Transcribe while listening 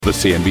The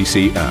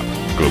CNBC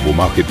app. Global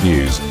market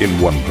news in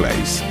one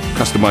place.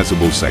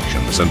 Customizable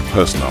sections and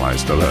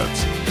personalized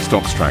alerts.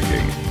 Stocks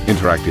tracking,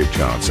 interactive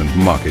charts and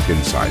market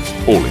insights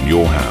all in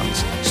your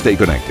hands. Stay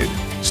connected.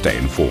 Stay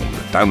informed.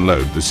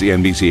 Download the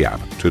CNBC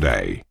app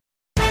today.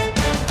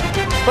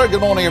 Very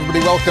good morning, everybody.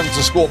 Welcome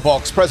to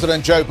Squawk.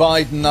 President Joe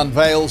Biden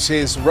unveils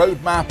his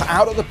roadmap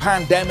out of the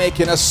pandemic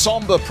in a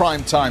somber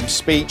primetime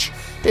speech,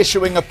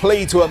 issuing a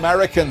plea to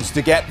Americans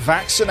to get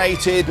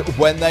vaccinated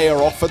when they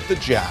are offered the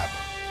jab.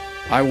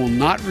 I will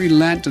not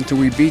relent until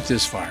we beat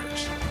this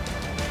virus.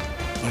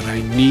 But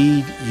I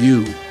need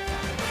you,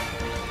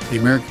 the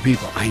American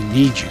people. I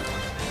need you.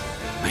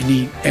 I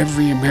need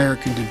every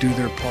American to do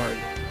their part.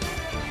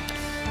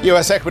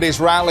 U.S. equities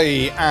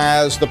rally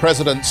as the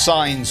president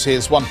signs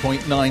his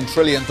 $1.9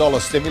 trillion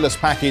stimulus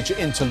package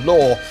into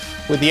law,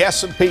 with the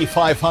S&P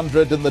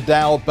 500 and the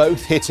Dow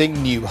both hitting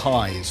new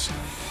highs.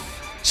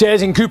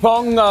 Shares in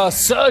Coupang are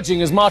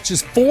surging as much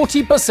as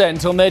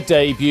 40% on their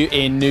debut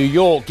in New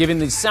York, giving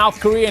the South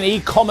Korean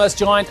e-commerce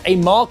giant a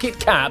market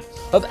cap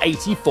of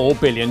 $84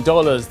 billion.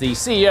 The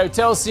CEO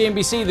tells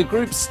CNBC the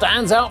group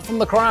stands out from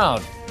the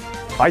crowd.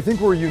 I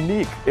think we're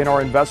unique in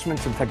our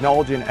investments in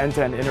technology and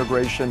end-to-end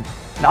integration,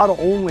 not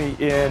only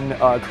in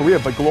Korea,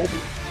 but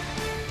globally.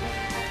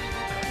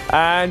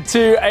 And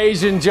two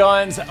Asian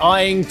giants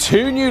eyeing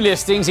two new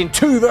listings in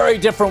two very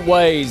different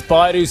ways.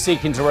 Baidu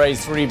seeking to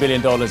raise $3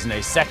 billion in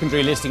a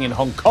secondary listing in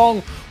Hong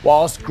Kong,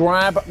 whilst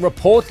Grab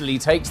reportedly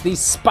takes the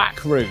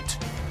SPAC route.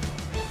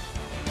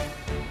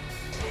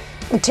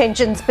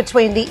 Tensions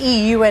between the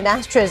EU and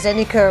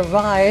AstraZeneca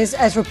rise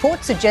as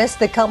reports suggest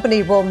the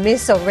company will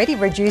miss already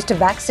reduced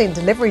vaccine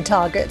delivery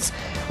targets,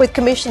 with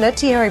Commissioner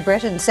Thierry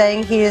Breton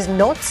saying he is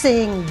not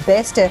seeing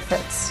best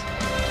efforts.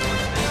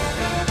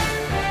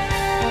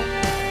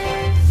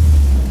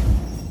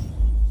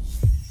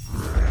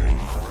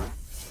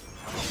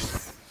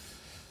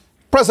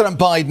 President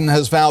Biden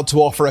has vowed to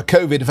offer a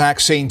COVID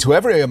vaccine to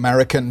every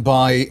American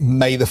by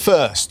May the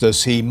 1st,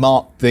 as he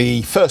marked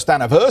the first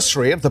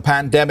anniversary of the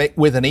pandemic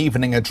with an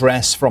evening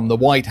address from the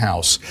White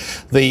House.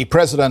 The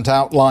president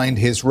outlined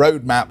his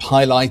roadmap,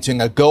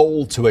 highlighting a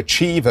goal to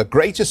achieve a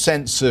greater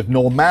sense of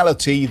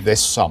normality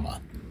this summer.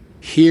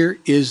 Here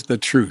is the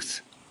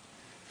truth.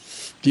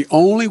 The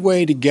only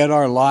way to get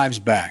our lives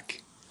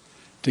back,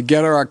 to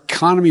get our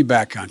economy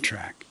back on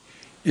track,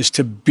 is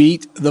to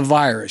beat the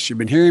virus. You've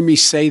been hearing me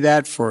say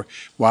that for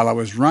while I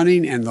was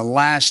running and the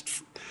last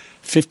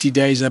 50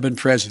 days I've been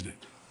president.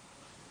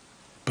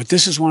 But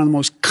this is one of the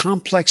most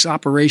complex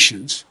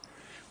operations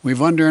we've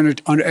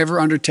ever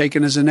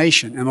undertaken as a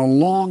nation in a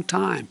long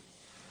time.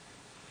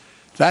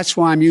 That's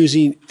why I'm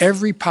using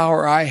every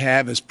power I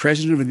have as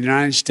president of the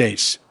United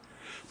States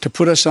to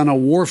put us on a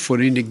war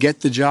footing to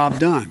get the job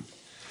done.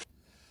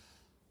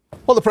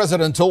 Well, the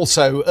president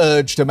also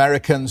urged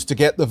Americans to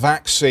get the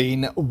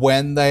vaccine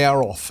when they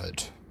are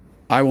offered.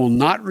 I will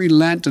not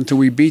relent until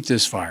we beat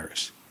this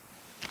virus.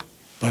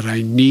 But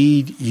I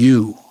need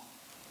you,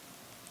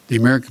 the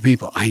American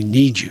people. I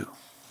need you.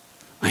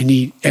 I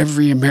need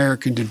every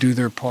American to do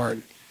their part.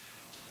 And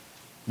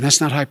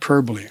that's not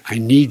hyperbole. I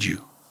need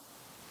you.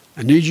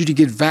 I need you to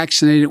get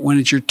vaccinated when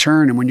it's your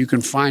turn and when you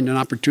can find an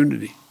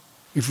opportunity.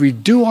 If we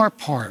do our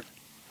part,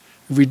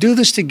 if we do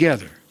this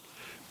together,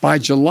 by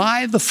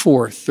July the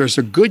 4th, there's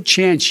a good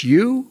chance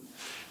you,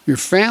 your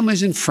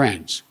families and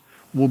friends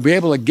will be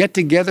able to get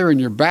together in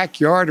your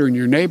backyard or in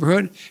your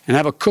neighborhood and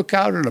have a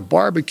cookout or a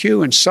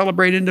barbecue and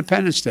celebrate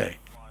Independence Day.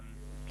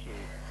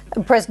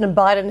 President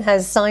Biden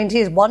has signed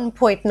his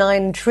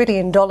 $1.9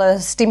 trillion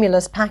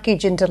stimulus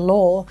package into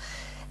law.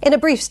 In a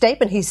brief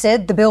statement, he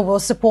said the bill will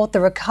support the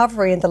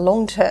recovery in the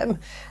long term.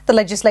 The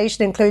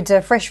legislation includes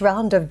a fresh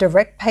round of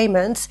direct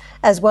payments,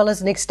 as well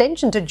as an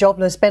extension to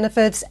jobless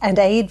benefits and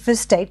aid for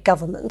state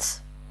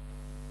governments.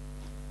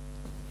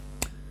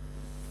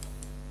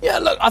 Yeah,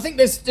 look, I think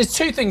there's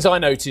two things I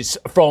notice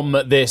from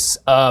this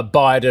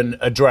Biden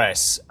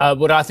address,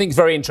 what I think is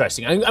very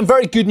interesting and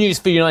very good news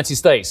for the United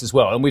States as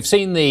well. And we've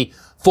seen the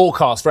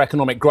forecast for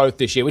economic growth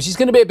this year, which is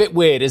going to be a bit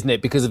weird, isn't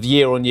it, because of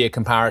year-on-year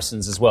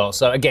comparisons as well.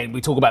 So, again, we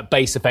talk about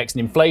base effects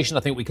and inflation. I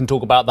think we can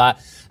talk about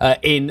that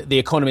in the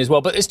economy as well.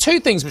 But there's two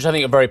things which I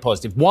think are very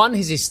positive. One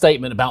is his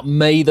statement about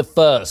May the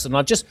 1st. And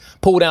I've just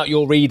pulled out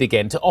your read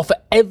again to offer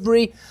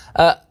every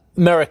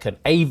American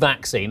a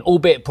vaccine,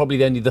 albeit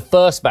probably only the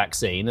first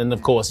vaccine. And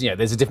of course,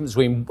 there's a difference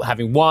between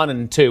having one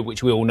and two,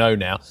 which we all know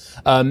now,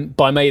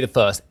 by May the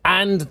 1st.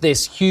 And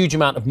this huge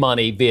amount of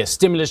money via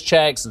stimulus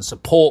checks and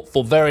support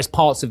for various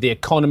parts of the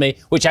economy,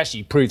 which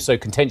actually proved so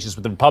contentious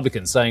with the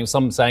Republicans,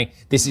 some saying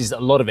this is a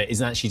lot of it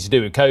isn't actually to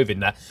do with COVID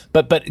now.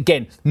 But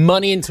again,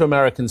 money into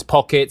Americans'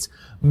 pockets,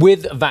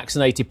 with a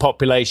vaccinated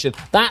population.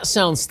 That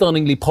sounds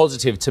stunningly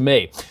positive to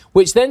me,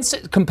 which then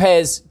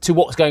compares to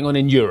what's going on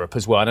in Europe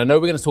as well. And I know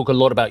we're going to talk a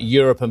lot about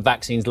Europe and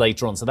vaccines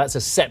later on, so that's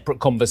a separate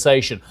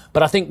conversation.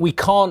 But I think we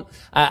can't,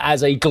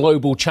 as a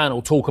global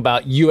channel, talk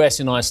about US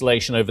in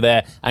isolation over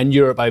there and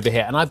Europe over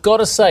here. And I've got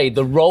to say,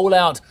 the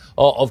rollout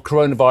of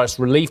coronavirus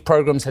relief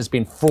programs has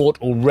been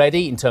fraught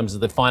already in terms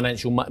of the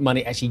financial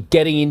money actually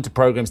getting into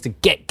programs to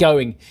get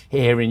going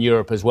here in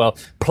Europe as well.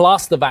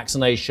 Plus, the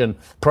vaccination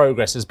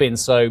progress has been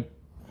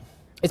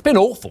it's been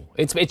awful.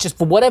 It's just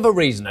for whatever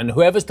reason, and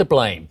whoever's to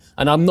blame,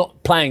 and I'm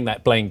not playing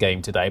that blame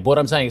game today, but what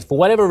I'm saying is for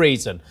whatever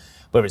reason,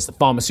 whether it's the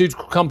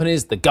pharmaceutical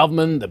companies, the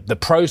government, the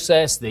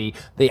process, the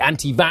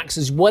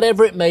anti-vaxxers,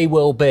 whatever it may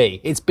well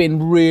be, it's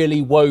been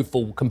really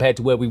woeful compared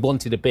to where we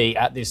wanted to be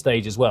at this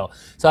stage as well.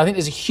 So I think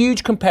there's a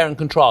huge compare and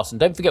contrast. And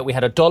don't forget, we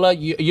had a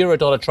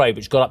euro-dollar trade,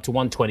 which got up to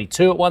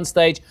 122 at one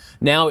stage.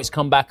 Now it's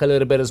come back a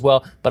little bit as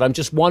well. But I'm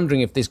just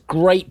wondering if this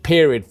great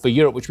period for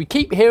Europe, which we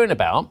keep hearing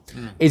about,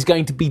 is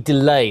going to be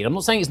delayed. I'm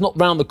not saying it's not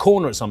round the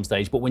corner at some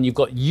stage, but when you've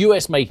got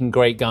US making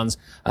great guns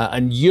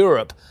and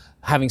Europe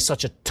having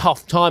such a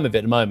tough time of it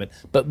at the moment.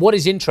 But what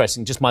is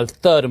interesting, just my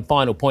third and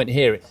final point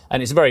here,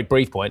 and it's a very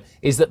brief point,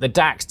 is that the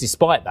DAX,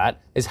 despite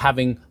that, is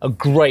having a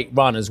great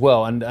run as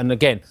well. And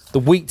again, the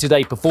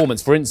week-to-date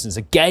performance, for instance,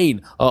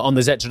 again, on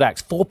the Xetra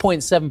DAX,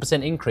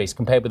 4.7% increase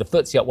compared with the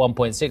FTSE up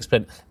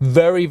 1.6%.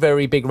 Very,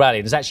 very big rally.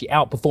 It has actually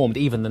outperformed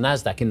even the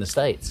NASDAQ in the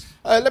States.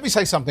 Let me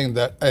say something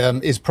that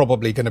is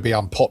probably going to be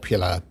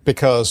unpopular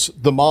because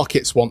the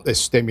markets want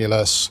this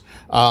stimulus.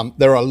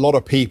 There are a lot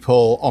of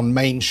people on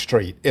Main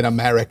Street in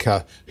America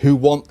who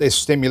want this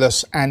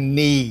stimulus and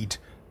need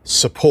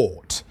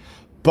support.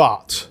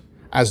 But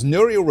as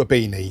Nouriel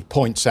Roubini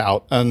points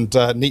out, and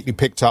neatly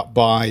picked up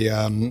by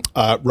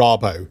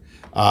Rabo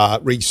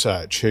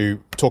Research, who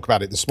talk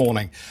about it this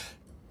morning,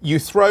 you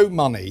throw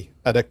money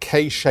at a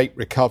K-shaped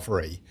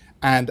recovery,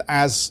 and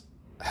as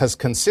has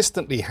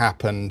consistently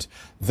happened,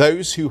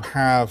 those who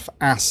have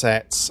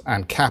assets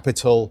and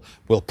capital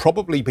will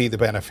probably be the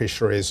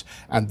beneficiaries,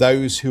 and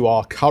those who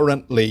are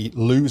currently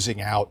losing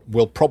out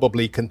will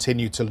probably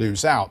continue to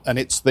lose out. And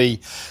it's the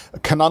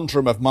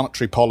conundrum of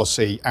monetary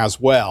policy as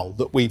well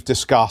that we've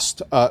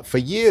discussed for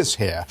years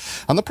here.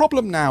 And the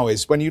problem now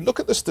is when you look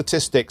at the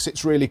statistics,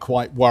 it's really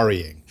quite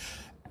worrying.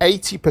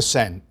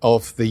 80%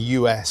 of the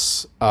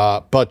US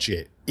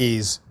budget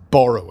is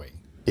borrowing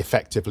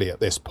effectively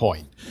at this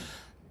point.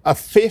 A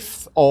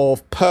fifth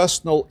of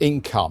personal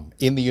income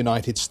in the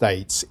United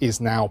States is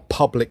now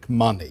public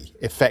money,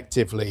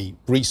 effectively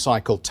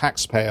recycled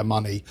taxpayer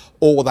money,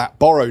 or that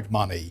borrowed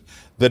money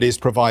that is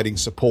providing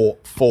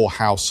support for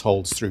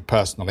households through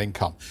personal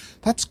income.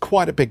 That's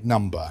quite a big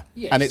number.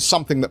 Yes. And it's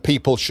something that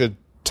people should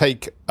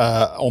take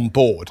on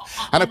board.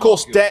 And of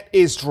course, debt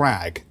is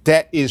drag.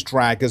 Debt is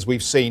drag, as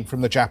we've seen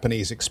from the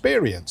Japanese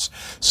experience.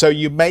 So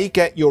you may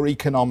get your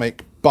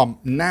economic bump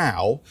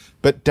now,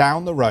 but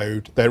down the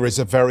road, there is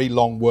a very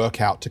long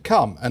workout to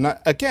come. And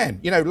again,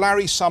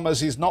 Larry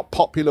Summers is not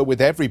popular with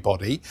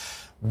everybody.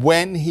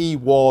 When he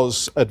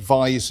was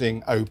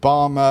advising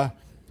Obama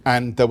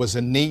and there was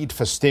a need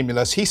for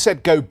stimulus, he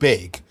said, go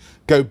big.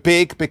 Go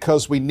big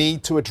because we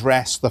need to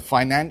address the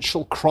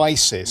financial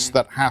crisis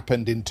that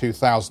happened in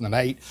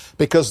 2008,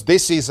 because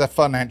this is a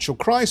financial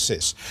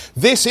crisis.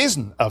 This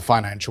isn't a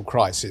financial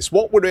crisis.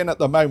 What we're in at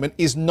the moment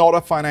is not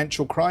a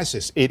financial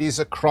crisis. It is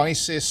a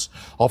crisis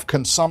of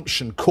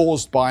consumption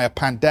caused by a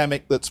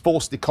pandemic that's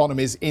forced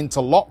economies into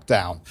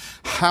lockdown.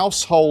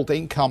 Household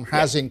income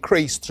has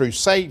increased through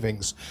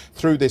savings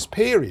through this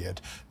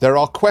period. There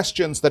are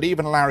questions that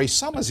even Larry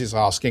Summers is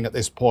asking at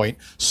this point.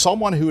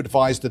 Someone who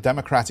advised the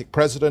Democratic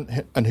president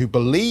and who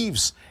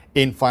believes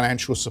in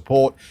financial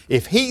support,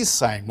 if he's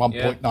saying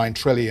 1.9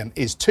 trillion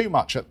is too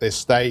much at this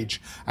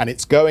stage and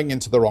it's going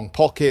into the wrong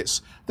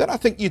pockets, then I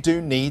think you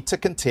do need to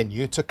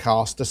continue to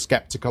cast a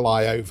sceptical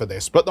eye over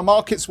this. But the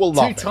markets will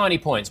love it. Two tiny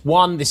points.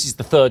 One, this is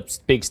the third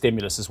big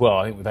stimulus as well.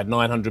 I think we've had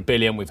 900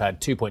 billion, we've had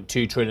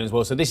 2.2 trillion as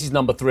well. So this is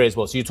number 3 as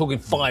well. So you're talking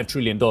 $5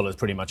 trillion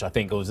pretty much, I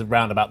think, or was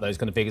around about those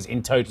kind of figures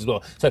in total as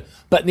well. So,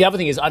 but the other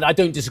thing is, I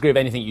don't disagree with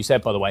anything you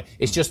said, by the way.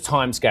 It's just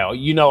time scale.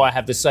 I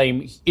have the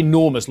same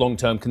enormous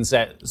long-term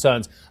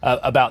concerns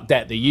about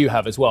debt that you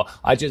have as well.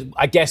 I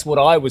guess what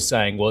I was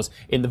saying was,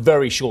 in the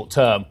very short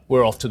term,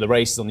 we're off to the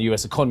races on the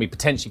US economy,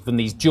 potentially from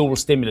these dual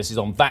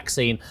stimuluses on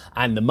vaccine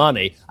and the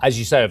money. As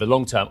you say, over the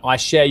long term, I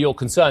share your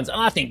concerns,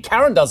 and I think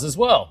Karen does as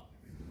well.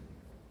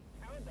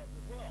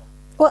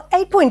 Well,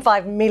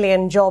 8.5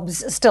 million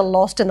jobs still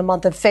lost in the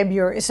month of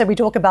February. So we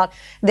talk about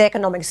the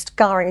economic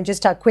scarring and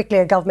just how quickly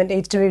a government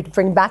needs to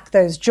bring back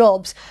those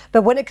jobs.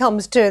 But when it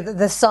comes to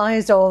the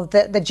size of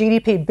the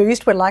GDP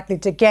boost we're likely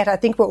to get, I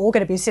think we're all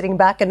going to be sitting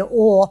back in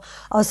awe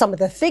of some of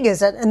the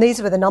figures. And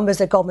these were the numbers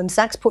that Goldman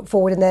Sachs put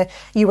forward in their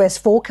US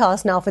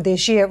forecast now for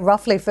this year.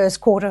 Roughly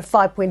first quarter,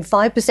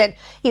 5.5%.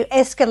 You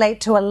escalate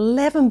to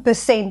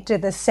 11%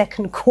 in the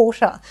second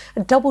quarter,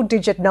 a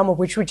double-digit number,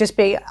 which would just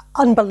be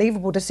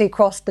unbelievable to see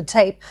across the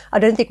tape. shape. I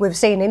don't think we've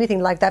seen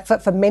anything like that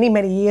for many,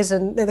 many years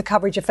in the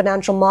coverage of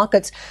financial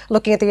markets.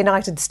 Looking at the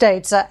United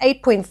States,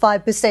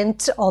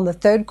 8.5% on the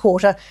third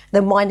quarter,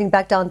 then winding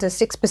back down to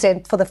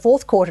 6% for the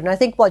fourth quarter. And I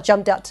think what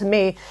jumped out to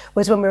me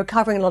was when we were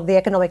covering a lot of the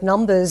economic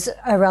numbers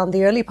around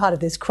the early part of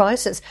this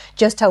crisis,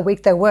 just how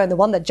weak they were. And the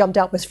one that jumped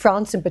out was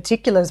France in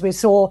particular, as we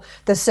saw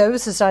the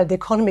services side of the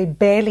economy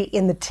barely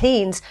in the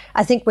teens.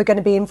 I think we're going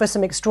to be in for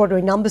some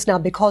extraordinary numbers now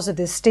because of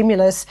this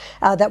stimulus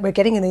that we're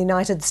getting in the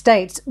United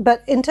States.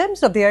 But in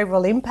terms of the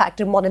overall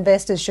impact and what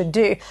investors should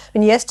do, I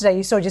mean, yesterday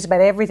you saw just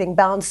about everything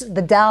bounce.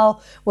 The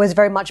Dow was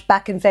very much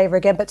back in favour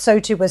again, but so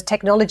too was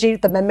technology,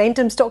 the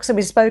momentum stocks that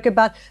we spoke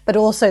about, but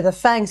also the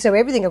FANG. So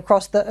everything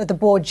across the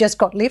board just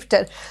got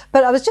lifted.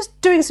 But I was just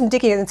doing some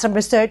digging and some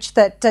research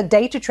that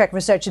DataTrack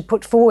Research had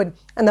put forward,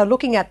 and they're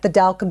looking at the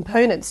Dow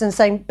components and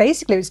saying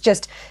basically it's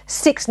just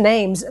 6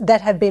 names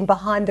that have been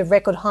behind the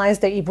record highs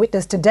that you've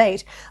witnessed to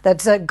date.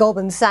 That's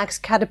Goldman Sachs,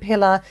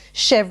 Caterpillar,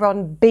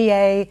 Chevron,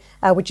 BA,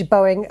 which is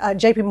Boeing,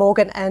 JP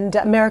Morgan and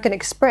American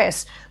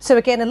Express. So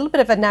again, a little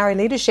bit of a narrow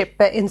leadership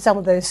in some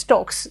of those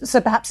stocks.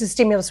 So perhaps the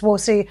stimulus will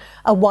see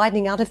a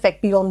widening out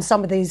effect beyond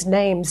some of these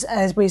names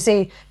as we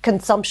see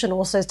consumption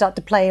also start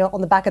to play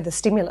on the back of the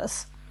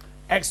stimulus.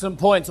 Excellent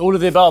points, all of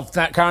the above.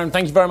 Karen,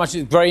 thank you very much.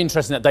 It's very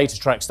interesting, that data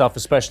track stuff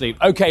especially.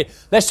 OK,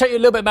 let's tell you a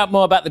little bit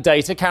more about the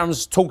data.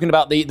 Karen's talking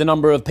about the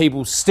number of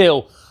people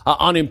still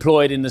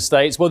unemployed in the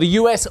States. Well, the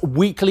US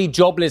weekly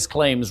jobless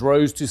claims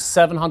rose to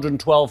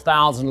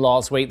 712,000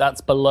 last week.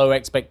 That's below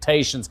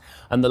expectations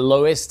and the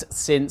lowest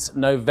since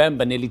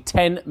November. Nearly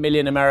 10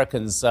 million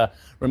Americans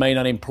remain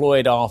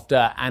unemployed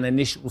after an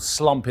initial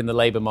slump in the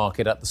labour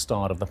market at the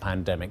start of the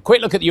pandemic.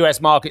 Quick look at the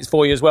US markets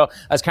for you as well.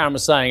 As Karen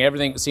was saying,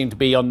 everything seemed to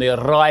be on the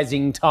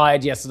rising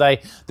tide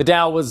yesterday. The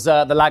Dow was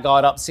the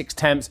laggard, up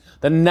 0.6.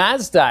 The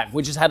Nasdaq,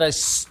 which has had a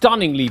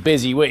stunningly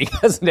busy week,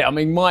 hasn't it? I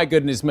mean, my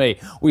goodness me.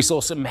 We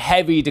saw some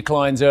heavy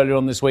declines earlier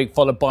on this week,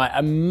 followed by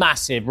a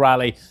massive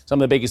rally. Some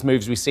of the biggest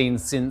moves we've seen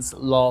since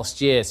last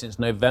year, since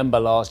November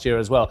last year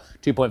as well.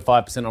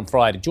 2.5% on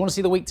Friday. Do you want to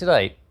see the week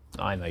today?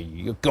 I know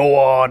you. Go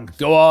on.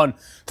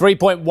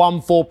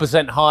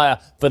 3.14% higher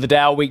for the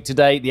Dow week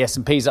today. The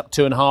S&P's up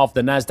 2.5%.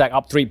 The Nasdaq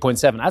up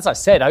 3.7%. As I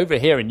said, over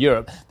here in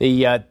Europe,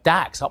 the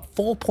DAX up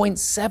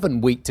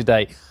 4.7% week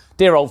today.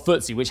 Dear old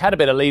FTSE, which had a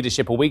bit of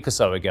leadership a week or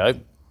so ago,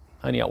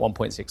 only up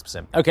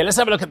 1.6%. OK, let's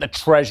have a look at the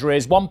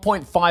Treasuries.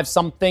 1.5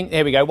 something.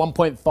 Here we go.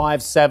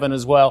 1.57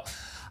 as well.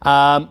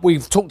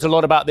 We've talked a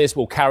lot about this.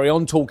 We'll carry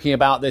on talking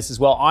about this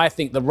as well. I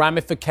think the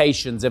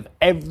ramifications of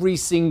every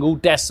single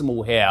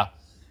decimal here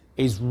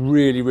is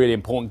really, really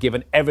important,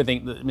 given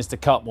everything that Mr.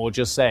 Cutmore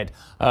just said,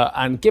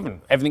 and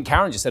given everything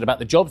Karen just said about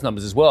the jobs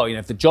numbers as well. You know,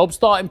 if the jobs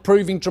start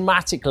improving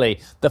dramatically,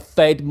 the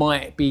Fed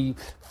might be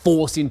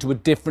forced into a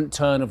different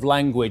turn of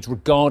language,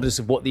 regardless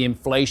of what the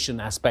inflation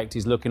aspect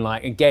is looking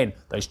like. Again,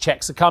 those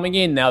checks are coming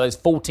in now, those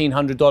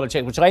 $1,400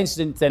 checks, which I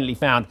incidentally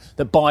found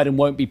that Biden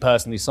won't be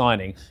personally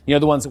signing. You know,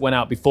 the ones that went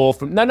out before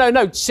from...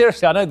 No,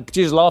 seriously, I know the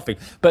producer's laughing,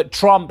 but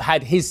Trump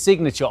had his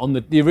signature on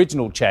the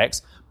original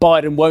checks.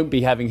 Biden won't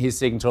be having his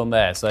signature on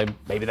there. So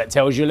maybe that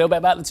tells you a little bit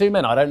about the two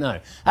men. I don't know.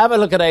 Have a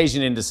look at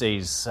Asian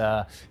indices.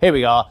 Here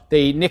we are.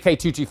 The Nikkei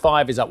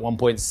 225 is up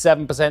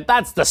 1.7%.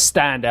 That's the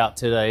standout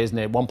today, isn't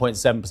it?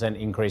 1.7%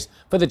 increase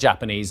for the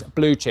Japanese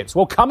blue chips.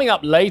 Well, coming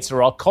up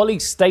later, our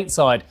colleagues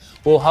stateside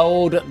will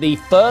hold the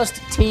first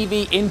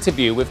TV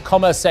interview with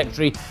Commerce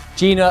Secretary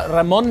Gina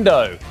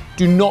Raimondo.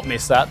 Do not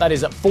miss that. That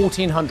is at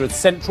 1400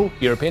 Central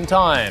European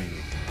Time.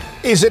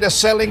 Is it a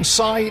selling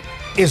site?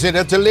 Is it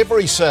a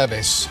delivery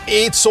service?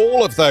 It's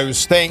all of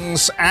those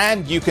things,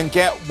 and you can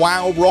get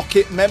Wow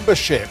Rocket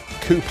membership.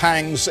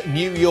 Coupang's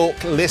New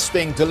York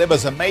listing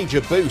delivers a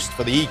major boost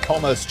for the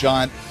e-commerce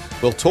giant.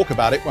 We'll talk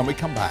about it when we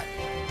come back.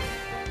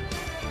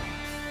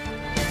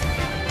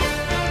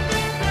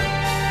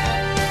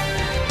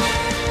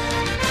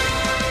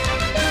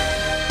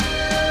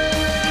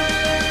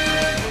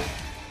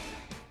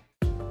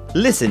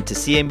 Listen to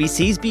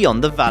CNBC's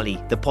Beyond the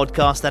Valley, the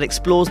podcast that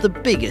explores the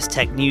biggest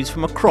tech news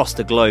from across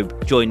the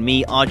globe. Join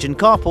me, Arjun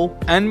Karpal.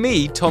 And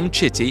me, Tom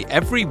Chitty,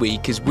 every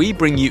week as we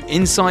bring you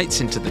insights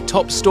into the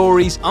top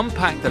stories,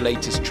 unpack the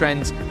latest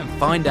trends, and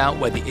find out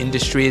where the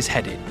industry is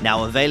headed.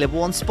 Now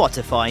available on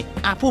Spotify,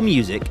 Apple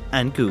Music,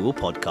 and Google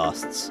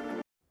Podcasts.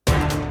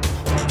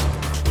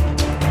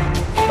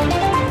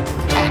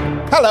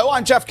 Hello,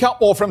 I'm Jeff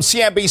Cutmore from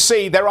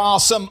CNBC. There are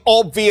some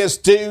obvious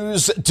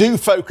do's. Do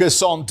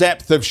focus on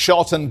depth of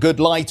shot and good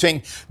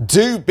lighting.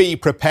 Do be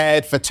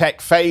prepared for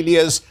tech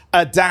failures.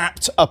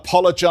 Adapt,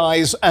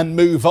 apologise and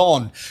move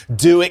on.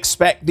 Do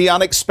expect the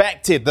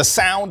unexpected. The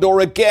sound or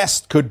a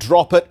guest could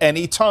drop at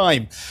any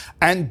time.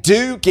 And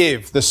do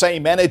give the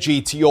same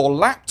energy to your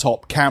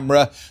laptop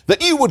camera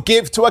that you would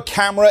give to a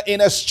camera in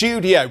a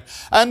studio.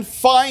 And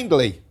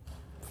finally,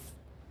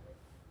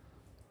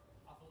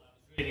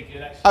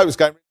 I was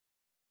going...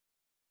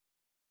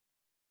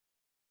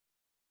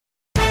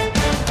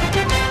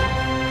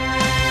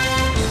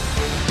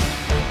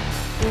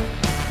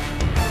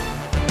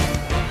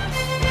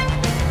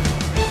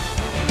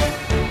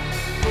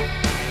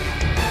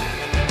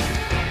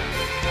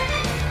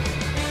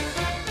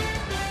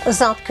 The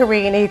South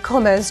Korean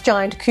e-commerce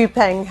giant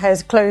Coupang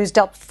has closed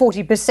up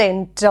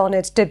 40% on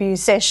its debut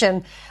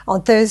session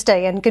on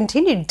Thursday and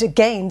continued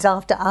gains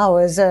after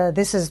hours.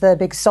 This is the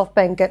big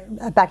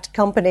SoftBank-backed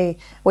company,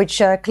 which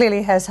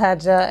clearly has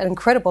had an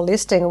incredible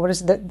listing.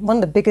 One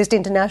of the biggest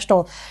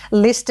international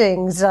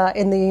listings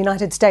in the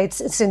United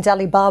States since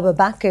Alibaba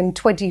back in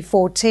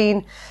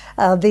 2014.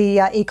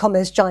 The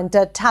e-commerce giant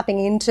tapping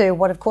into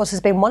what, of course,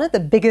 has been one of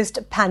the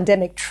biggest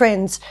pandemic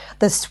trends,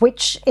 the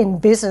switch in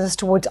business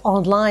towards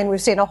online.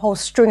 We've seen a whole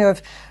string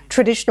of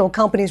traditional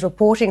companies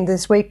reporting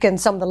this week,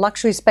 and some of the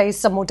luxury space,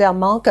 some more down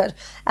market.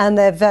 And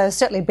they've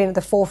certainly been at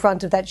the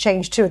forefront of that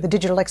change too, the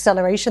digital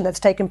acceleration that's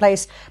taken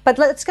place. But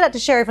let's get out to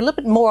Sherry for a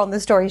little bit more on the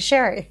story.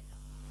 Sherry.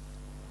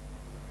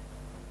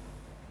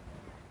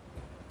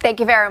 Thank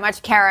you very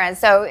much, Karen.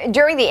 So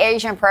during the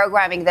Asian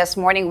programming this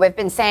morning, we've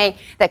been saying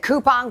that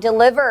Coupang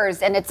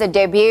delivers and it's a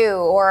debut,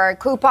 or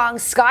Coupang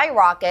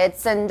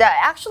skyrockets. And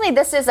actually,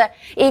 this is an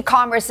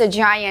e-commerce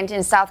giant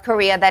in South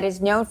Korea that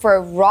is known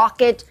for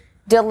rocket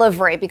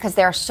delivery because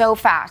they're so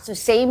fast. So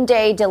same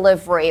day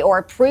delivery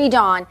or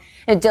pre-dawn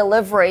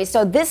delivery.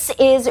 So this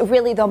is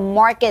really the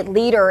market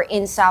leader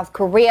in South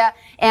Korea,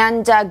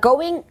 and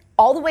going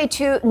all the way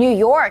to New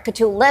York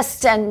to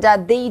list, and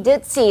they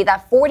did see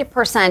that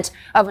 40%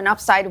 of an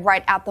upside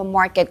right at the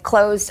market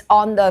close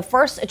on the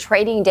first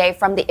trading day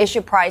from the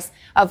issue price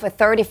of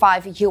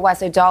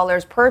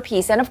 $35 per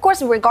piece. And of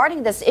course,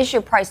 regarding this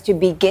issue price to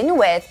begin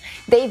with,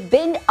 they've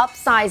been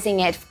upsizing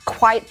it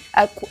quite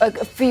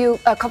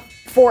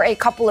for a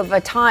couple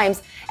of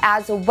times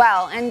as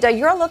well. And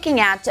you're looking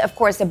at, of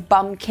course,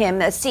 Bum Kim,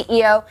 the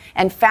CEO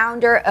and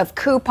founder of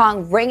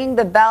Coupang, ringing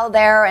the bell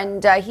there.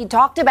 And he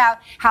talked about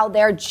how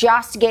they're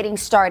just getting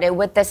started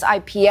with this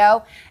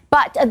IPO.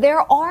 But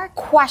there are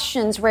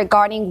questions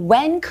regarding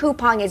when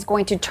Coupang is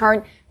going to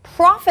turn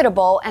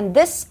profitable. And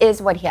this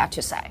is what he had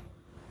to say.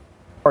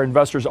 Our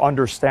investors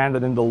understand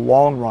that in the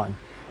long run,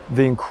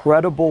 the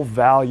incredible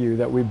value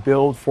that we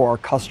build for our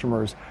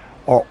customers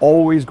are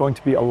always going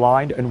to be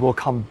aligned and will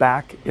come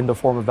back in the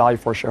form of value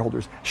for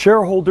shareholders.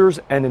 Shareholders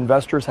and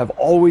investors have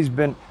always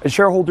been,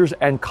 shareholders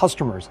and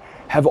customers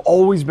have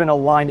always been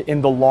aligned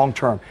in the long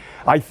term.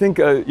 I think,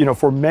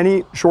 for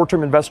many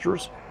short-term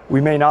investors,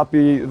 we may not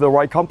be the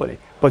right company,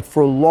 but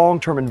for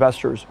long-term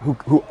investors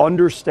who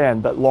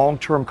understand that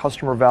long-term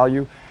customer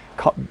value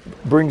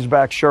brings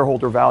back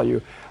shareholder value,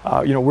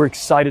 we're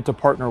excited to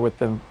partner with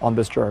them on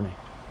this journey.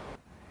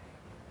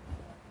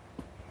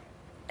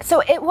 So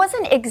it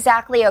wasn't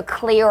exactly a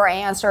clear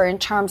answer in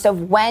terms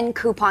of when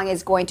Coupang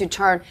is going to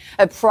turn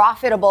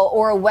profitable,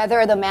 or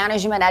whether the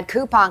management at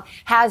Coupang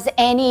has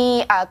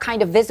any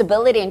kind of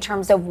visibility in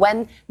terms of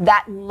when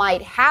that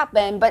might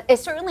happen. But it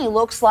certainly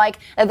looks like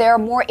they're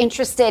more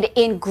interested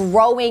in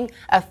growing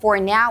for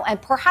now.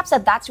 And perhaps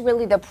that's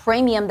really the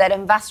premium that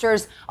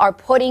investors are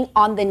putting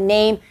on the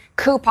name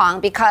Coupang,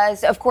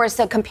 because, of course,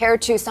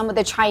 compared to some of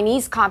the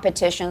Chinese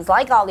competitions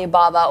like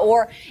Alibaba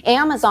or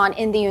Amazon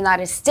in the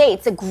United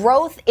States, the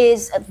growth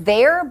is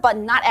there, but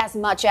not as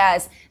much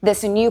as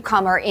this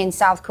newcomer in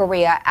South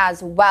Korea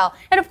as well.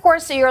 And, of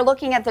course, you're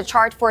looking at the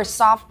chart for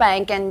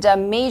SoftBank, and a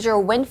major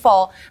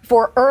windfall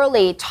for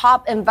early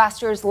top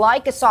investors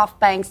like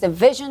SoftBank's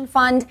Vision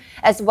Fund,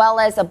 as well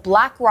as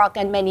BlackRock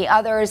and many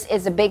others,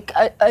 is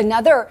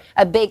another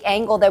big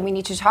angle that we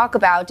need to talk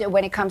about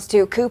when it comes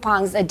to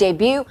Coupang's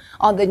debut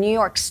on the New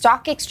York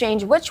Stock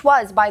Exchange, which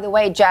was, by the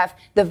way, Jeff,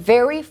 the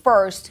very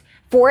first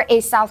for a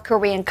South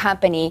Korean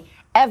company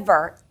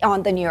ever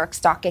on the New York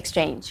Stock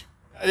Exchange.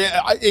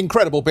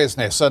 Incredible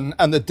business, and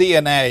the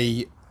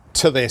DNA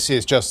to this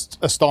is just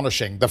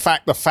astonishing. The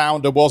fact the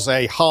founder was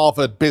a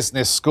Harvard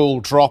Business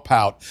School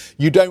dropout.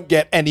 You don't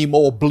get any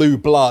more blue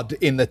blood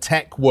in the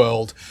tech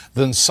world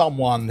than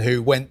someone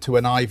who went to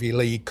an Ivy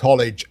League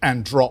college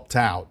and dropped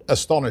out.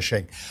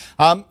 Astonishing.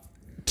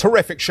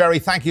 Terrific, Sherry.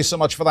 Thank you so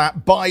much for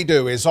that.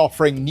 Baidu is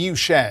offering new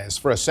shares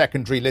for a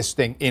secondary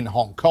listing in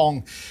Hong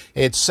Kong.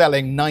 It's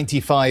selling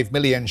 95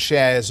 million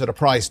shares at a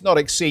price not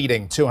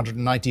exceeding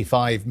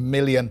 295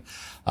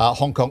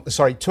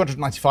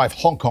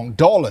 Hong Kong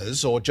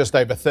dollars, or just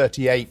over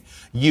 38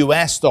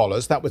 US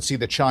dollars. That would see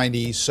the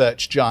Chinese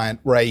search giant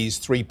raise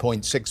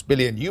 3.6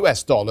 billion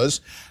US dollars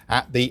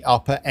at the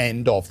upper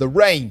end of the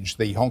range.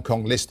 The Hong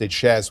Kong listed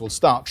shares will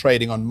start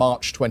trading on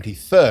March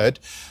 23rd.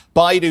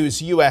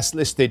 Baidu's US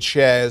listed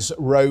shares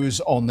rose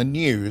on the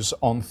news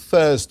on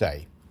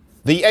Thursday.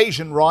 The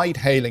Asian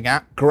ride-hailing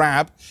app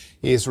Grab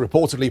is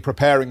reportedly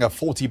preparing a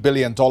 $40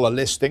 billion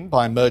listing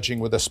by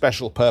merging with a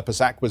special purpose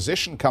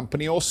acquisition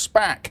company, or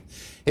SPAC.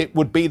 It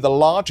would be the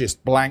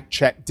largest blank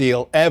check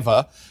deal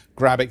ever.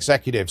 Grab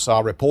executives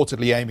are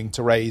reportedly aiming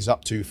to raise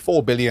up to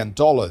 $4 billion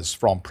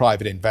from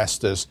private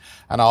investors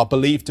and are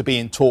believed to be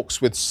in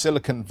talks with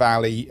Silicon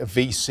Valley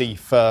VC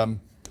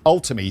firm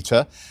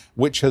Altimeter,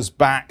 which has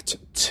backed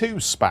two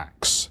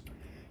SPACs.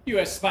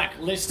 US SPAC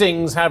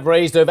listings have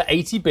raised over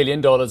 $80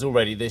 billion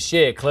already this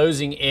year,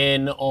 closing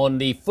in on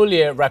the full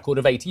year record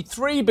of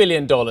 $83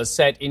 billion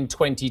set in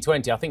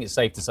 2020. I think it's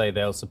safe to say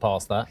they'll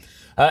surpass that.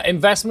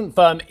 Investment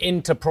firm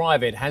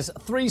Interprivate has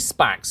 3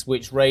 SPACs,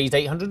 which raised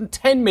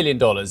 $810 million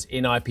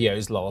in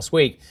IPOs last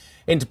week.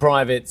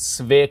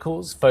 Interprivate's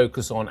vehicles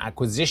focus on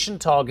acquisition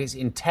targets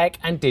in tech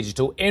and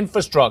digital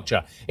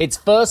infrastructure. Its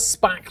first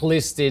SPAC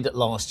listed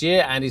last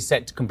year and is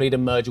set to complete a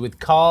merger with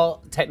car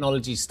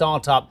technology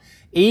startup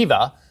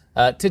Eva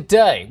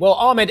today. Well,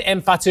 Ahmed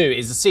M. Fatou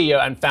is the CEO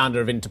and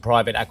founder of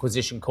Interprivate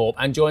Acquisition Corp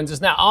and joins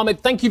us now.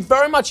 Ahmed, thank you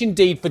very much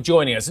indeed for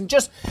joining us. And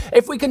just,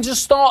 if we can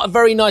just start a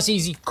very nice,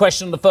 easy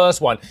question on the first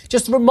one.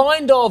 Just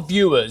remind our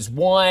viewers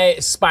why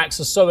SPACs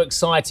are so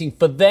exciting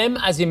for them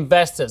as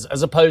investors,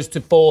 as opposed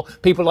to for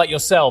people like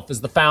yourself as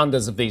the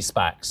founders of these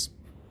SPACs.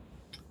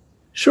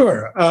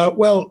 Sure.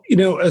 Well,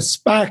 a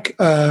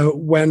SPAC,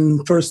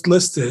 when first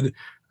listed,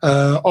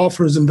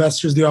 offers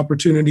investors the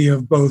opportunity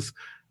of both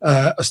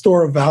a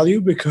store of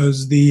value,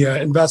 because the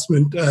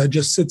investment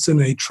just sits in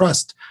a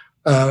trust,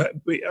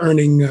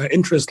 earning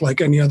interest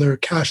like any other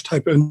cash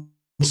type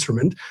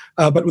instrument,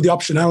 but with the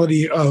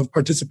optionality of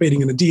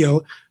participating in a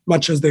deal,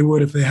 much as they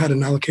would if they had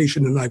an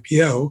allocation in an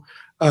IPO.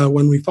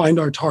 When we find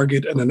our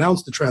target and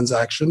announce the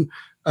transaction,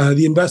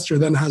 the investor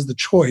then has the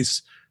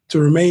choice to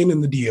remain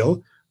in the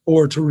deal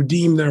or to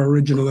redeem their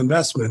original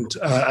investment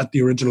at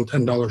the original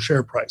 $10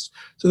 share price.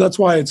 So that's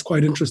why it's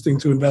quite interesting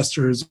to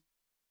investors,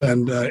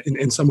 and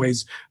in some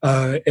ways,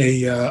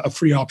 a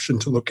free option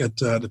to look at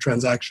the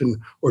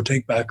transaction or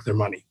take back their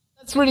money.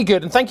 That's really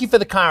good, and thank you for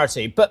the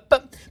clarity.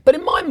 But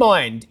in my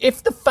mind,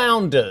 if the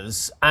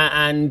founders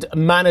and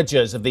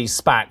managers of these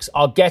SPACs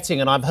are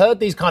getting, and I've heard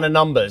these kind of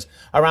numbers,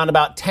 around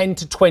about 10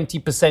 to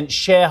 20%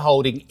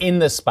 shareholding in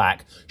the SPAC,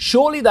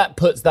 surely that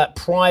puts that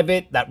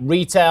private, that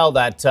retail,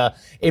 that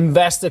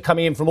investor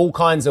coming in from all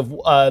kinds of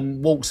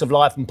walks of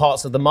life and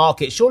parts of the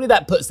market, surely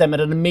that puts them at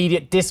an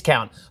immediate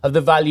discount of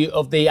the value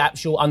of the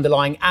actual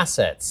underlying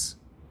assets.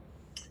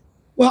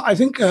 Well, I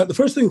think the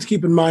first thing to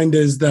keep in mind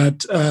is that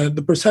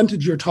the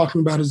percentage you're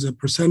talking about is a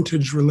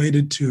percentage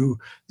related to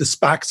the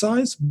SPAC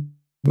size,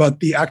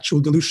 but the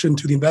actual dilution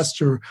to the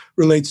investor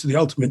relates to the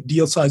ultimate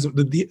deal size of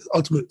the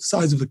ultimate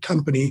size of the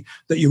company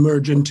that you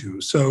merge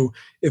into. So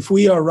if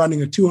we are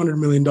running a $200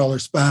 million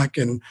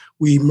SPAC and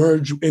we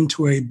merge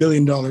into a $1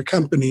 billion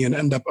company and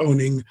end up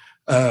owning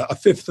a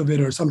fifth of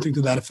it or something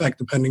to that effect,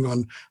 depending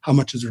on how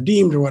much is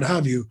redeemed or what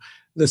have you,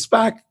 the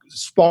SPAC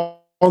sponsor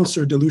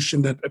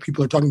dilution that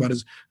people are talking about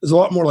is a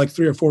lot more like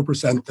 3 or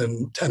 4%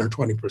 than 10 or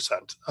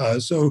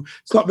 20%. So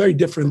it's not very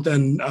different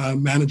than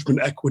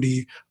management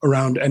equity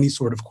around any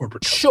sort of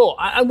corporate company. Sure,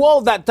 and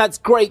while that's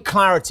great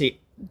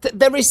clarity,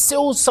 there is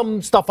still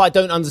some stuff I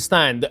don't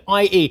understand,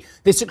 i.e.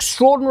 this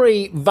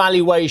extraordinary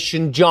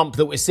valuation jump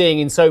that we're seeing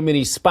in so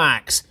many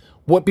SPACs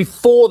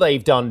before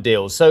they've done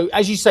deals. So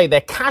as you say,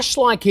 they're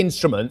cash-like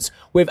instruments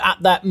with,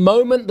 at that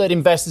moment that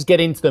investors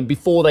get into them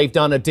before they've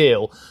done a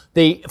deal,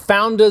 the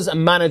founders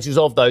and managers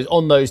of those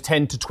on those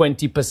 10 to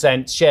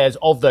 20% shares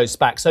of those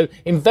SPACs. So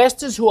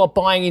investors who are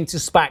buying into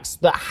SPACs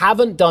that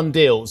haven't done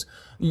deals,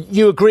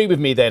 you agree with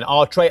me then,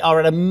 are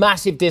at a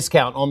massive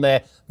discount on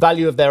their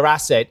value of their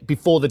asset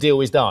before the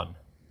deal is done?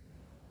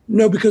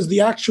 No, because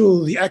the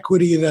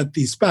equity that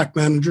the SPAC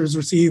managers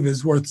receive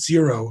is worth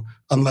zero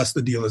unless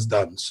the deal is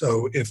done.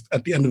 So if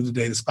at the end of the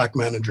day, the SPAC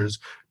managers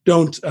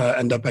don't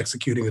end up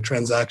executing a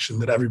transaction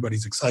that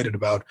everybody's excited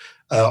about,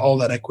 all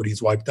that equity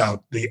is wiped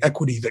out. The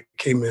equity that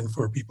came in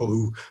for people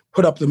who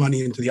put up the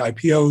money into the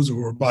IPOs or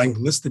were buying the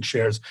listed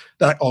shares,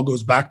 that all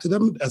goes back to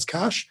them as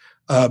cash.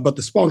 But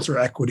the sponsor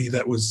equity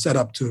that was set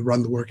up to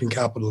run the working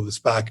capital of the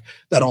SPAC,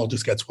 that all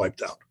just gets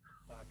wiped out.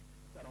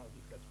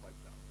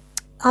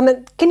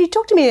 Can you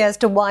talk to me as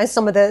to why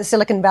some of the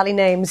Silicon Valley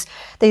names,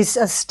 these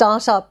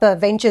startup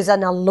ventures, are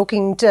now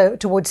looking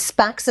towards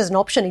SPACs as an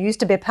option? It used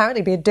to be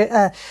apparently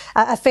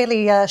a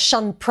fairly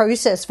shunned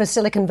process for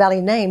Silicon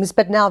Valley names,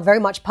 but now very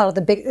much part of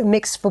the big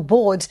mix for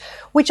boards,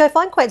 which I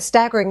find quite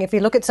staggering if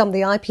you look at some of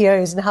the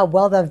IPOs and how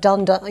well they've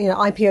done.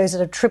 IPOs that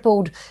have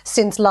tripled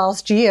since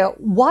last year.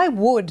 Why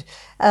would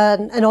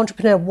an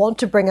entrepreneur want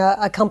to bring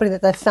a company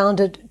that they've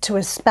founded to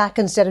a SPAC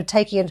instead of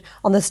taking it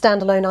on the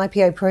standalone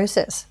IPO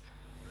process?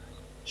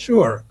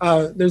 Sure.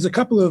 There's a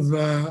couple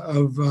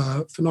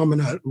of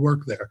phenomena at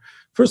work there.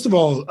 First of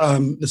all,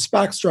 the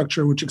SPAC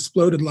structure, which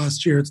exploded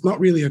last year, it's not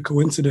really a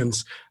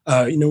coincidence.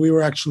 We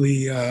were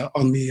actually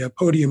on the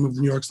podium of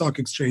the New York Stock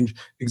Exchange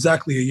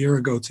exactly a year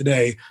ago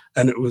today,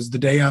 and it was the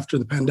day after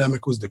the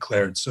pandemic was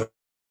declared. So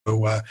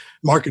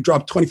market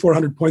dropped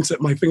 2,400 points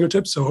at my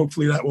fingertips, so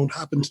hopefully that won't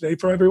happen today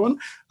for everyone.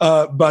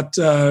 But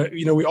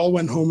we all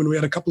went home and we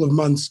had a couple of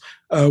months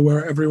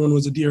where everyone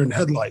was a deer in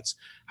headlights.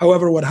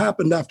 However, what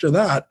happened after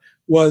that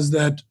was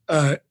that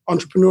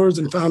entrepreneurs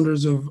and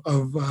founders of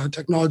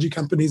technology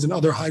companies and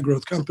other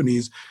high-growth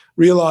companies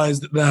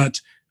realized that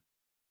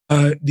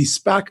the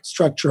SPAC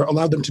structure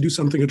allowed them to do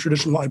something a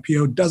traditional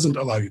IPO doesn't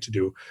allow you to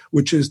do,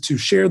 which is to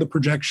share the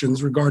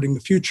projections regarding the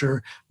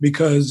future,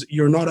 because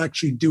you're not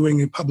actually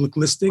doing a public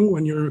listing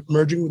when you're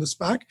merging with a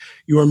SPAC.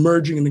 You are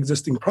merging an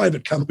existing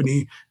private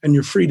company, and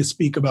you're free to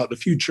speak about the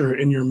future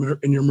in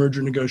your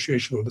merger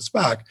negotiation with a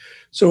SPAC.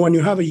 So when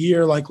you have a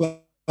year like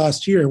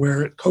last year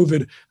where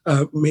COVID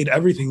made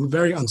everything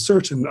very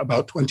uncertain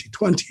about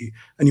 2020,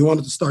 and you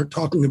wanted to start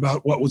talking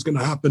about what was going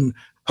to happen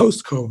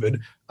post-COVID,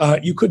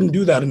 you couldn't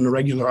do that in a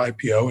regular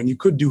IPO, and you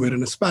could do it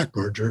in a SPAC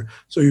merger.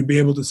 So you'd be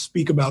able to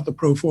speak about the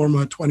pro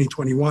forma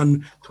 2021,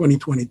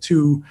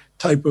 2022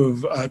 type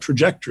of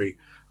trajectory.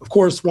 Of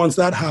course, once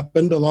that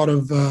happened, a lot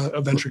of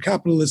venture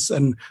capitalists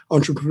and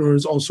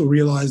entrepreneurs also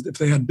realized if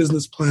they had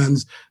business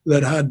plans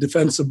that had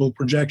defensible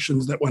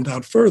projections that went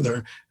out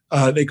further,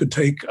 they could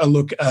take a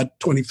look at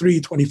 23,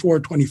 24,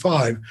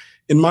 25.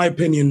 In my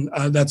opinion,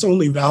 that's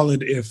only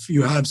valid if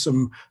you have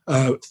some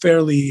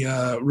fairly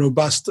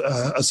robust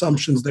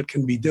assumptions that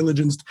can be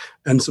diligenced,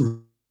 and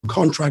some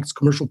contracts,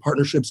 commercial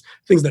partnerships,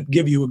 things that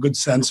give you a good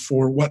sense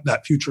for what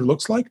that future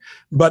looks like.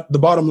 But the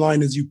bottom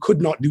line is you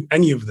could not do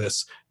any of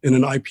this in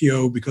an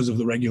IPO because of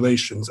the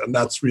regulations. And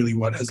that's really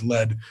what has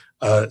led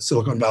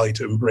Silicon Valley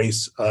to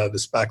embrace the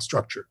SPAC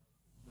structure.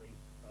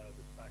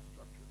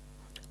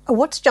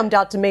 What's jumped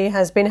out to me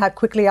has been how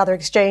quickly other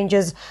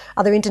exchanges,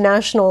 other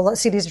international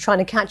cities are trying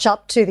to catch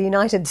up to the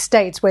United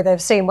States, where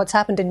they've seen what's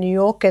happened in New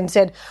York and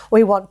said,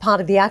 we want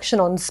part of the action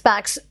on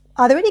SPACs.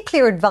 Are there any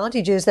clear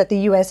advantages that the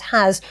US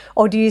has,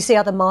 or do you see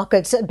other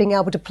markets being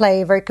able to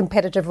play a very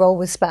competitive role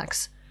with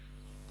SPACs?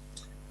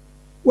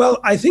 Well,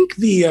 I think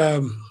the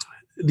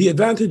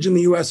advantage in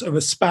the US of a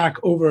SPAC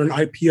over an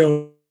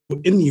IPO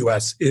in the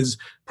US is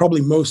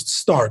probably most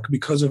stark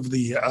because of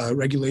the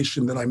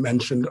regulation that I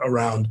mentioned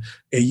around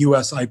a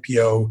US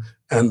IPO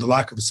and the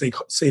lack of a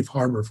safe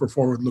harbor for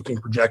forward-looking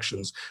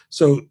projections.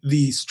 So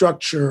the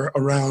structure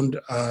around,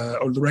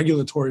 or the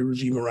regulatory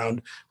regime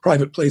around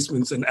private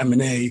placements and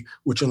M&A,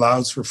 which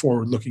allows for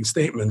forward-looking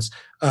statements,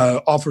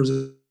 offers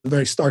a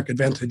very stark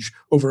advantage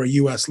over a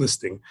US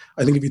listing.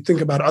 I think if you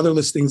think about other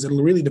listings,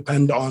 it'll really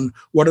depend on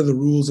what are the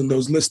rules in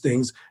those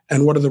listings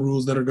and what are the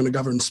rules that are going to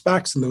govern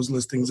SPACs in those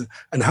listings,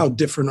 and how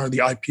different are the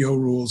IPO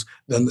rules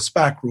than the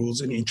SPAC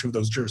rules in each of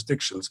those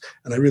jurisdictions.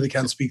 And I really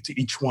can't speak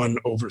to each one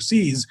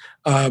overseas,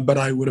 but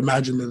I would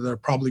imagine that there are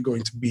probably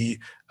going to be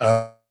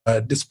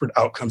disparate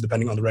outcomes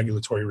depending on the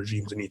regulatory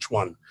regimes in each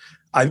one.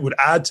 I would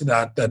add to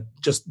that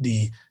just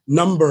the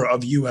number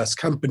of US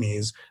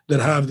companies that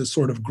have the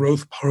sort of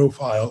growth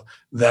profile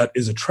that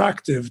is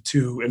attractive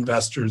to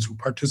investors who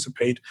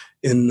participate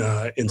in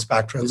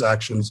SPAC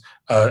transactions.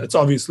 It's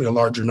obviously a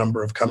larger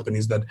number of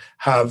companies that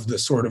have the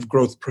sort of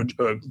growth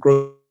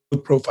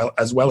profile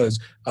as well as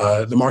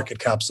the market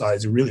cap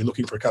size. You're really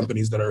looking for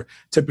companies that are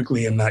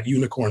typically in that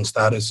unicorn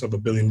status of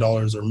 $1 billion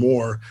or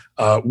more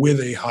with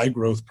a high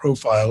growth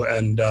profile.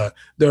 And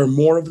there are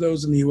more of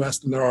those in the US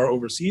than there are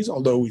overseas,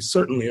 although we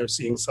certainly are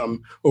seeing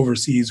some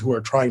overseas who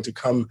are trying to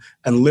come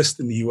and list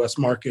in the US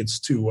markets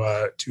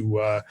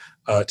to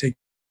take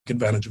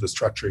advantage of the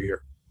structure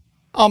here.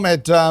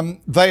 Ahmed,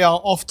 they are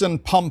often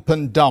pump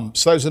and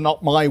dumps. Those are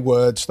not my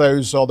words.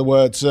 Those are the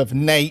words of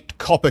Nate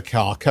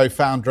Kopikar,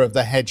 co-founder of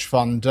the hedge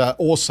fund,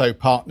 also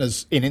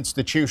partners in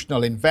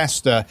Institutional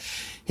Investor.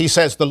 He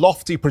says the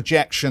lofty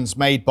projections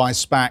made by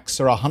SPACs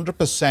are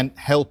 100%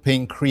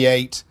 helping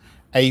create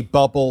a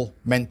bubble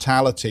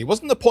mentality.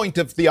 Wasn't the point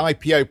of the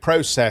IPO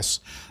process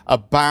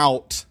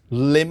about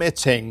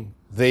limiting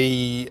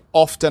the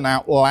often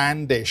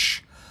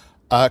outlandish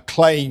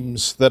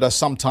claims that are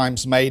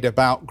sometimes made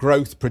about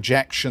growth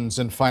projections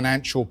and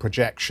financial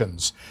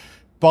projections?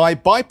 By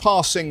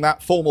bypassing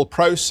that formal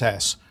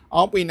process,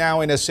 aren't we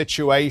now in a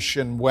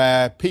situation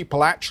where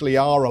people actually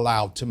are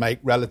allowed to make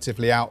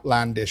relatively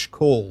outlandish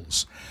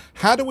calls?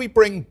 How do we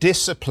bring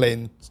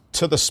discipline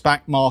to the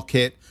SPAC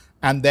market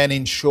and then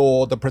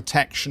ensure the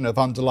protection of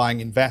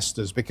underlying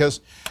investors?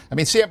 Because, I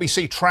mean,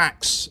 CNBC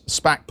tracks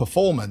SPAC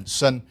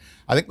performance, and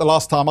I think the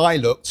last time I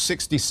looked,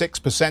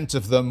 66%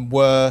 of them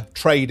were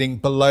trading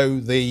below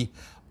the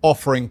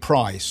offering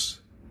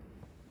price.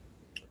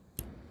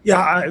 Yeah,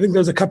 I think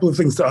there's a couple of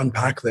things to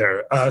unpack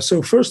there.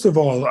 So first of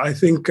all, I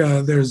think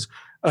there's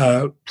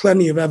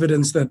plenty of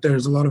evidence that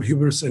there's a lot of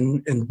hubris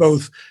in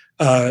both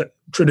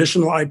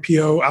traditional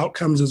IPO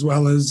outcomes as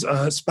well as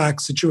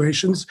SPAC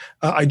situations.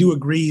 I do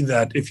agree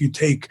that if you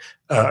take,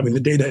 the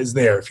data is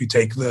there. If you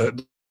take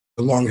the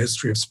long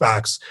history of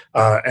SPACs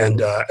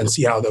and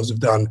see how those have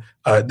done,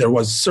 there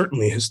was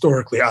certainly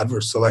historically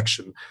adverse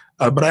selection.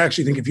 But I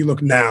actually think if you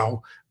look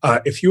now,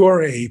 if you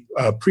are a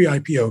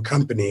pre-IPO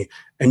company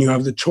and you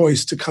have the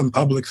choice to come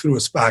public through a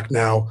SPAC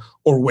now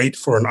or wait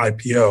for an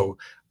IPO,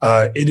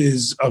 it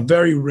is a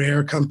very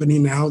rare company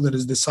now that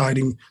is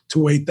deciding to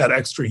wait that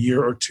extra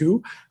year or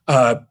two,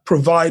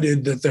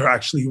 provided that they're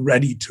actually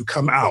ready to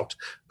come out.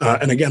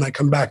 And again, I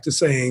come back to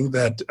saying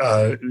that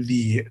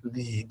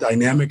the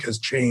dynamic has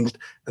changed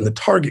and the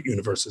target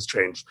universe has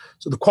changed.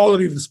 So the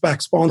quality of the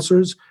SPAC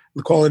sponsors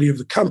the quality of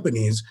the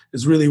companies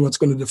is really what's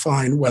going to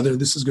define whether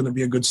this is going to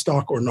be a good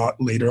stock or not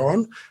later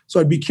on. So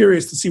I'd be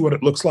curious to see what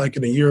it looks like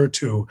in a year or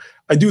two.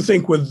 I do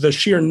think with the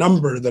sheer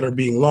number that are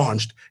being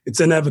launched,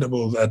 it's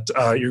inevitable that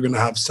you're going to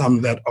have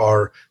some that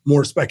are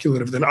more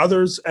speculative than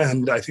others.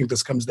 And I think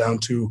this comes down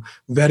to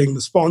vetting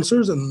the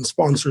sponsors and the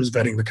sponsors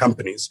vetting the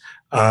companies.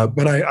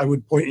 But I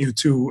would point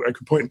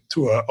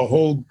to a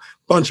whole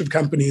bunch of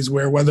companies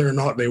where whether or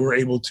not they were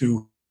able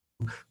to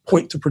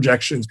point to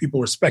projections, people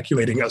were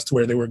speculating as to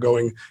where they were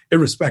going,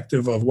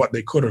 irrespective of what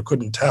they could or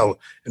couldn't tell.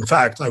 In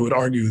fact, I would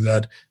argue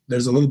that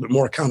there's a little bit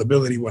more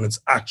accountability when it's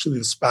actually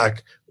the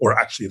SPAC or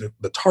actually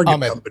the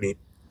target company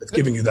that's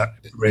giving you that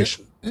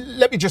information.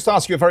 Let me just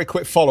ask you a very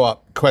quick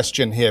follow-up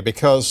question here,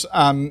 because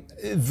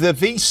the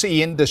VC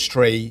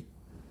industry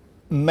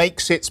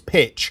makes its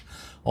pitch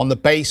on the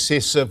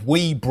basis of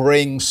we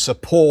bring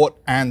support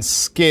and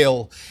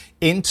skill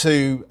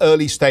into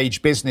early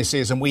stage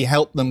businesses and we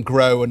help them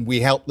grow and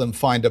we help them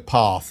find a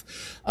path.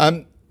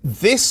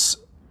 This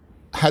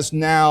has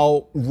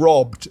now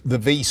robbed the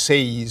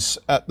VCs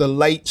at the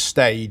late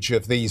stage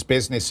of these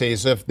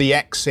businesses of the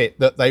exit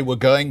that they were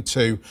going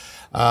to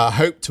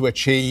hope to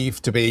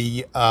achieve to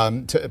be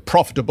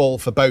profitable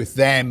for both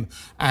them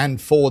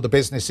and for the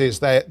businesses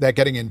they're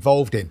getting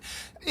involved in.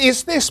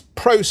 Is this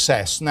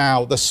process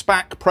now, the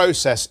SPAC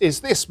process, is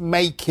this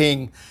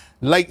making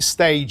late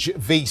stage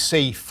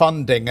VC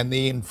funding and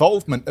the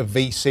involvement of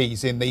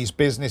VCs in these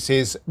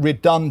businesses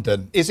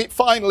redundant? Is it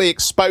finally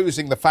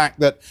exposing the fact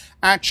that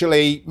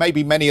actually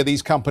maybe many of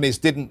these companies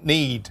didn't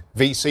need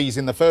VCs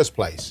in the first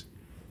place?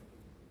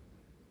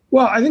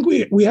 Well, I think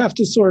we have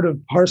to sort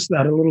of parse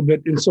that a little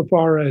bit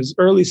insofar as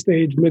early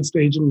stage, mid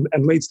stage, and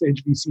late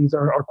stage VCs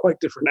are quite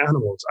different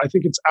animals. I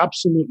think it's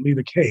absolutely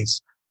the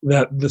case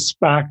that the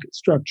SPAC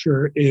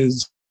structure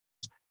is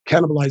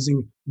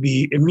cannibalizing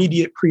the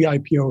immediate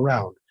pre-IPO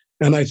round.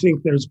 And I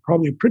think there's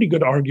probably a pretty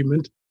good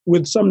argument,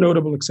 with some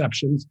notable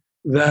exceptions,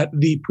 that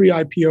the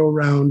pre-IPO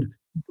round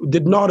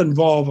did not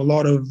involve a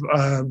lot of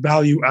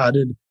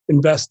value-added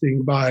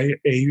investing by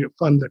a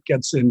fund that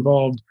gets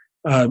involved,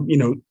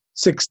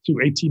 6 to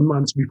 18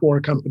 months before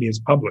a company is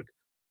public.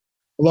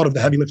 A lot of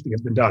the heavy lifting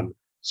has been done.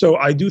 So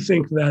I do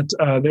think that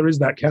there is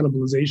that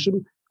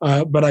cannibalization,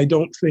 but I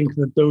don't think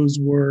that those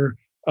were.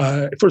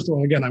 First of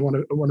all, again, I want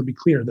to be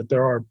clear that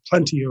there are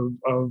plenty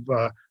of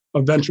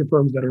venture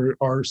firms that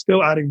are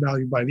still adding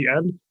value by the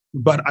end.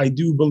 But I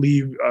do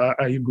believe,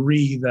 I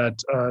agree that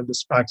the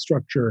SPAC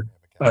structure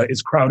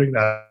is crowding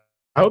that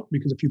out,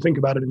 because if you think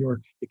about it, and you're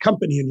a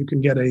company and you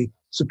can get a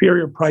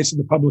superior price in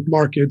the public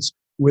markets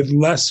with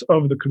less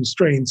of the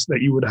constraints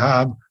that you would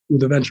have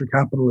with a venture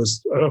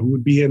capitalist who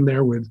would be in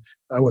there with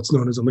what's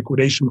known as a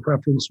liquidation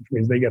preference, which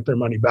means they get their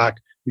money back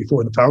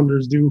before the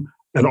founders do,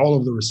 and all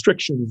of the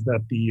restrictions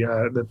that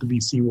the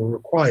VC will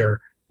require.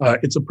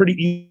 It's a pretty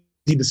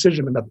easy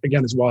decision, and that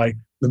again is why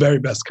the very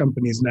best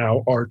companies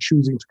now are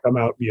choosing to come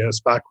out via a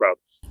SPAC route.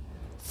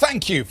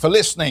 Thank you for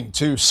listening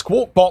to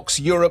Squawk Box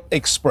Europe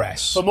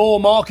Express. For more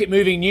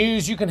market-moving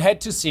news, you can head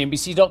to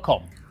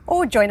cnbc.com.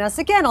 Or join us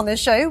again on the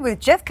show with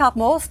Jeff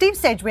Cutmore, Steve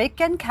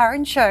Sedgwick and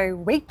Karen Cho,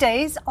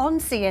 weekdays on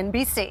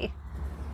CNBC.